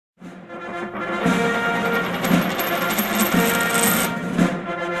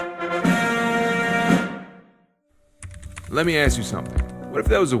Let me ask you something. What if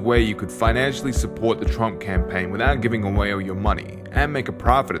there was a way you could financially support the Trump campaign without giving away all your money and make a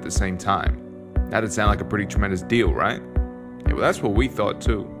profit at the same time? That'd sound like a pretty tremendous deal, right? Yeah, well, that's what we thought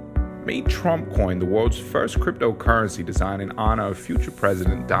too. Meet Trump Coin, the world's first cryptocurrency designed in honor of future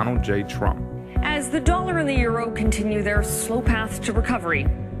President Donald J. Trump. As the dollar and the euro continue their slow path to recovery,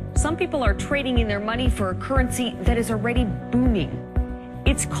 some people are trading in their money for a currency that is already booming.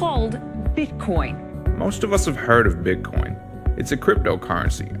 It's called Bitcoin. Most of us have heard of Bitcoin. It's a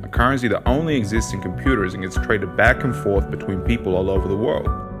cryptocurrency, a currency that only exists in computers and gets traded back and forth between people all over the world.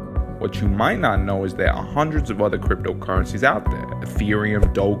 What you might not know is there are hundreds of other cryptocurrencies out there.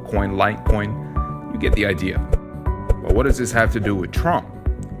 Ethereum, Dogecoin, Litecoin. You get the idea. But what does this have to do with Trump?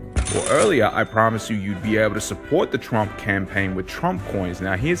 Well, earlier I promised you'd be able to support the Trump campaign with Trump coins.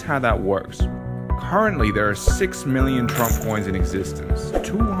 Now here's how that works. Currently, there are 6 million Trump coins in existence.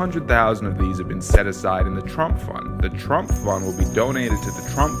 200,000 of these have been set aside in the Trump Fund. The Trump Fund will be donated to the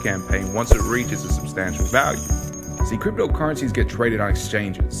Trump campaign once it reaches a substantial value. See, cryptocurrencies get traded on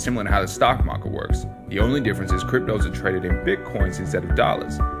exchanges, similar to how the stock market works. The only difference is cryptos are traded in bitcoins instead of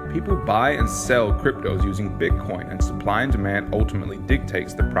dollars. People buy and sell cryptos using Bitcoin, and supply and demand ultimately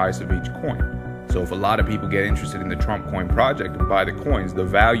dictates the price of each coin. So if a lot of people get interested in the Trump Coin project and buy the coins, the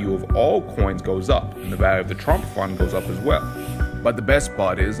value of all coins goes up, and the value of the Trump Fund goes up as well. But the best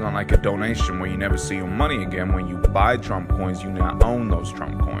part is, unlike a donation where you never see your money again, when you buy Trump coins, you now own those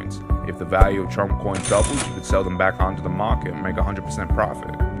Trump coins. If the value of Trump coins doubles, you could sell them back onto the market and make 100%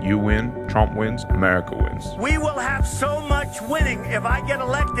 profit. You win, Trump wins, America wins. We will have so much winning if I get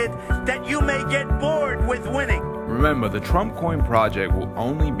elected that you may get bored with winning. Remember, the Trump Coin project will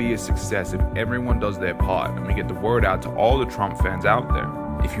only be a success if everyone does their part and we get the word out to all the Trump fans out there.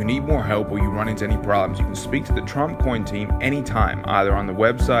 If you need more help or you run into any problems, you can speak to the Trump Coin team anytime, either on the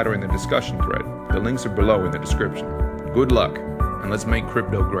website or in the discussion thread. The links are below in the description. Good luck, and let's make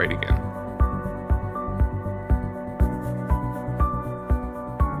crypto great again.